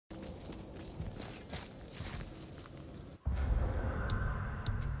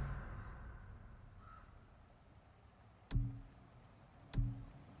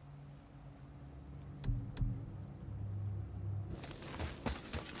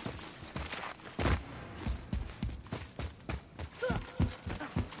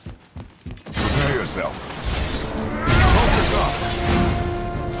yourself. Focus up.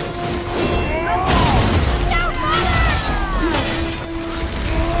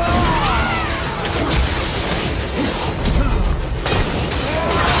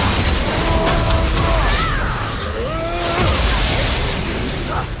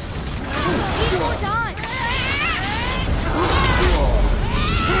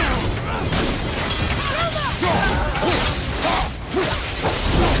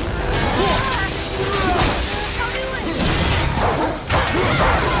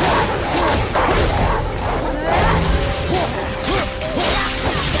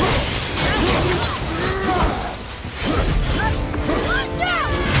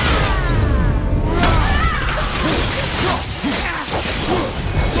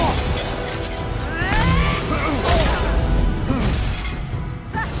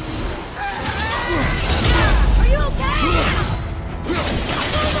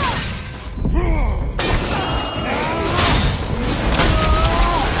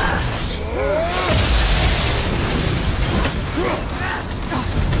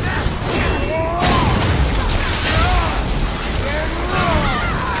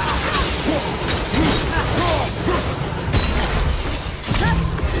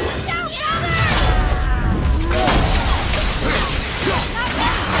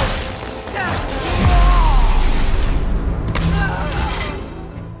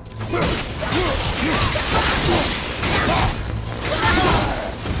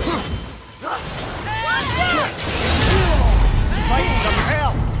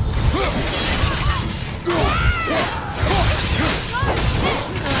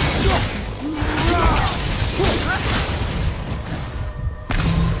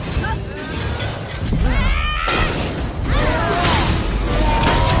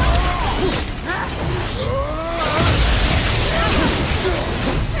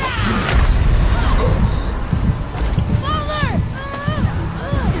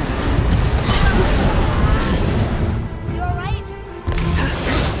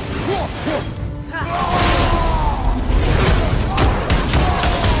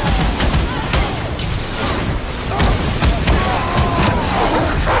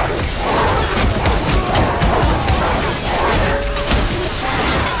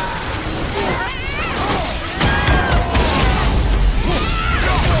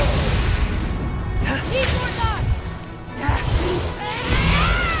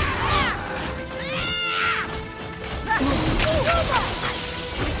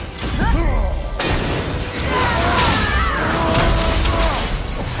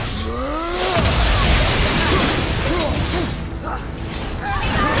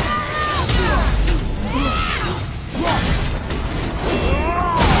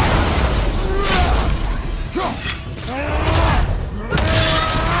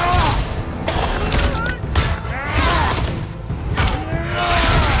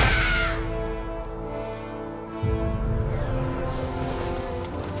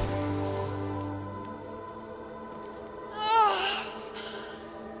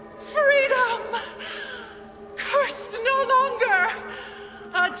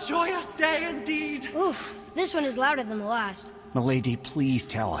 This one is louder than the last. Milady, please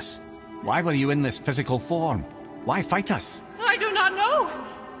tell us. Why were you in this physical form? Why fight us? I do not know!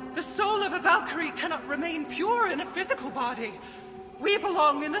 The soul of a Valkyrie cannot remain pure in a physical body. We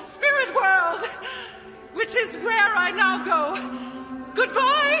belong in the spirit world, which is where I now go.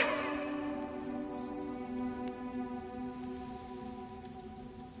 Goodbye!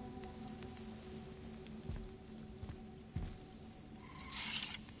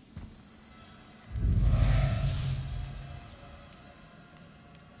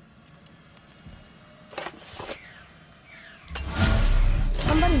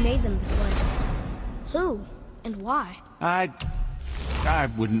 Somebody made them this way. Who? And why? I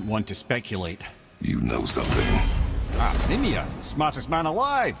wouldn't want to speculate. You know something. Mimir, the smartest man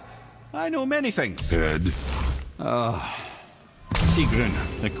alive. I know many things. Ed?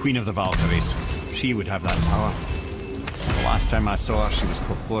 Sigrun, the Queen of the Valkyries. She would have that power. The last time I saw her, she was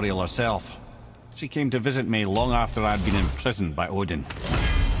corporeal herself. She came to visit me long after I'd been imprisoned by Odin.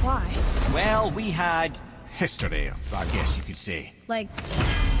 Why? Well, we had history, I guess you could say. Like,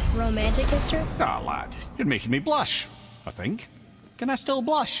 romantic history? Ah, lad, you're making me blush, I think. Can I still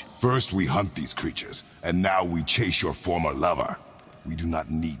blush? First we hunt these creatures, and now we chase your former lover. We do not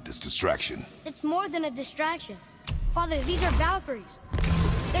need this distraction. It's more than a distraction. Father, these are Valkyries.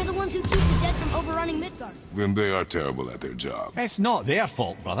 They're the ones who keep the dead from overrunning Midgard. Then they are terrible at their job. It's not their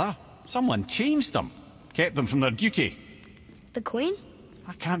fault, brother. Someone changed them. Kept them from their duty. The Queen?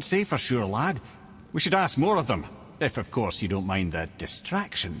 I can't say for sure, lad. We should ask more of them. If, of course, you don't mind the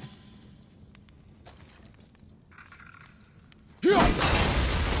distraction.